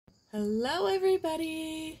Hello,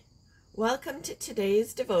 everybody. Welcome to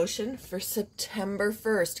today's devotion for September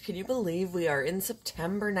 1st. Can you believe we are in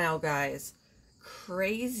September now, guys?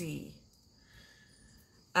 Crazy.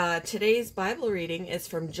 Today's Bible reading is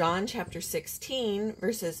from John chapter 16,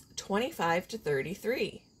 verses 25 to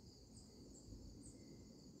 33.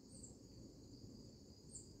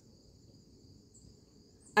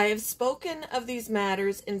 I have spoken of these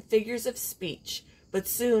matters in figures of speech, but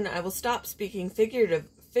soon I will stop speaking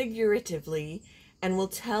figuratively and will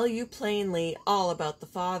tell you plainly all about the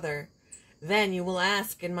Father. Then you will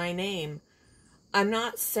ask in my name. I'm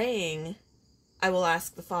not saying I will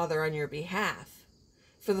ask the Father on your behalf,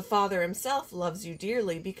 for the Father himself loves you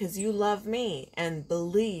dearly because you love me and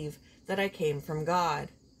believe that I came from God.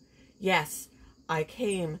 Yes, I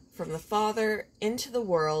came from the Father into the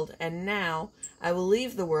world, and now I will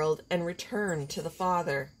leave the world and return to the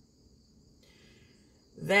Father.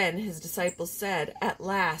 Then his disciples said, At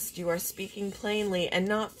last you are speaking plainly and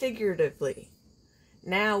not figuratively.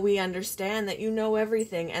 Now we understand that you know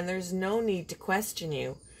everything, and there's no need to question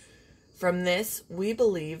you. From this we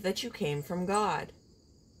believe that you came from God.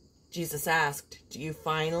 Jesus asked, Do you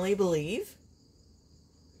finally believe?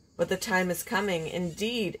 But the time is coming,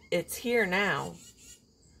 indeed it's here now,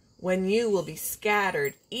 when you will be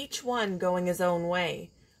scattered, each one going his own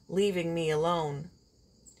way, leaving me alone.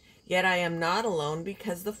 Yet I am not alone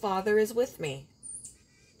because the Father is with me.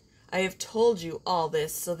 I have told you all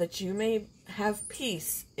this so that you may have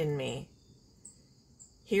peace in me.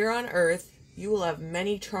 Here on earth you will have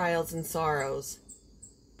many trials and sorrows,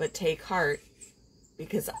 but take heart,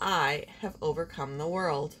 because I have overcome the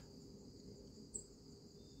world.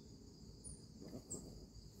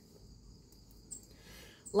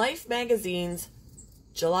 Life Magazine's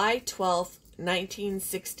July 12,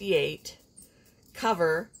 1968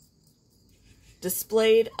 cover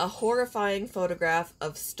displayed a horrifying photograph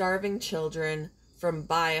of starving children from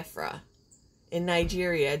Biafra in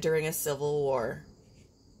Nigeria during a civil war.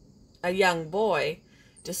 A young boy,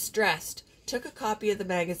 distressed, took a copy of the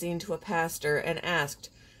magazine to a pastor and asked,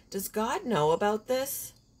 Does God know about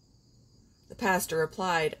this? The pastor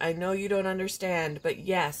replied, I know you don't understand, but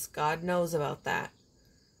yes, God knows about that.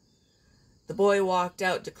 The boy walked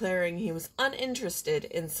out declaring he was uninterested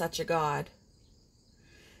in such a God.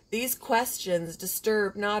 These questions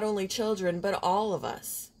disturb not only children, but all of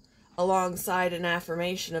us. Alongside an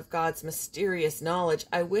affirmation of God's mysterious knowledge,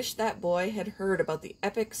 I wish that boy had heard about the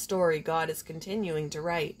epic story God is continuing to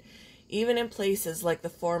write, even in places like the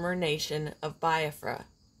former nation of Biafra.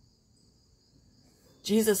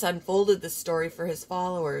 Jesus unfolded this story for his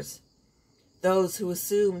followers, those who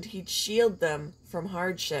assumed he'd shield them from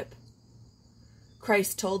hardship.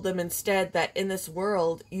 Christ told them instead that in this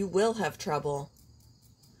world you will have trouble.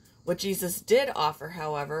 What Jesus did offer,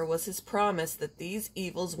 however, was his promise that these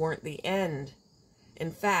evils weren't the end.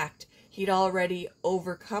 In fact, he'd already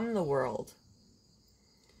overcome the world.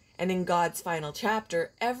 And in God's final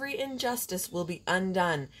chapter, every injustice will be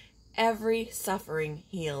undone, every suffering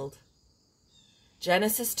healed.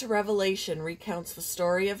 Genesis to Revelation recounts the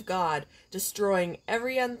story of God destroying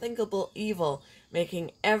every unthinkable evil,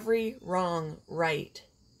 making every wrong right.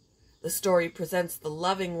 The story presents the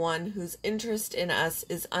loving one whose interest in us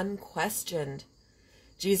is unquestioned.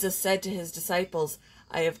 Jesus said to his disciples,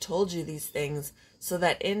 I have told you these things so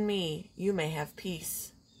that in me you may have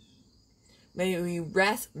peace. May we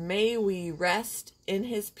rest in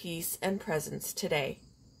his peace and presence today.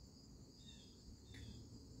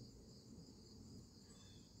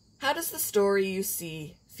 How does the story you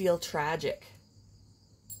see feel tragic?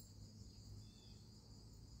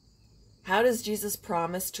 How does Jesus'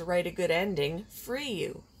 promise to write a good ending free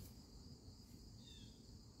you?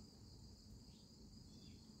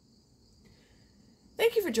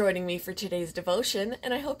 Thank you for joining me for today's devotion,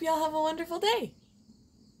 and I hope you all have a wonderful day.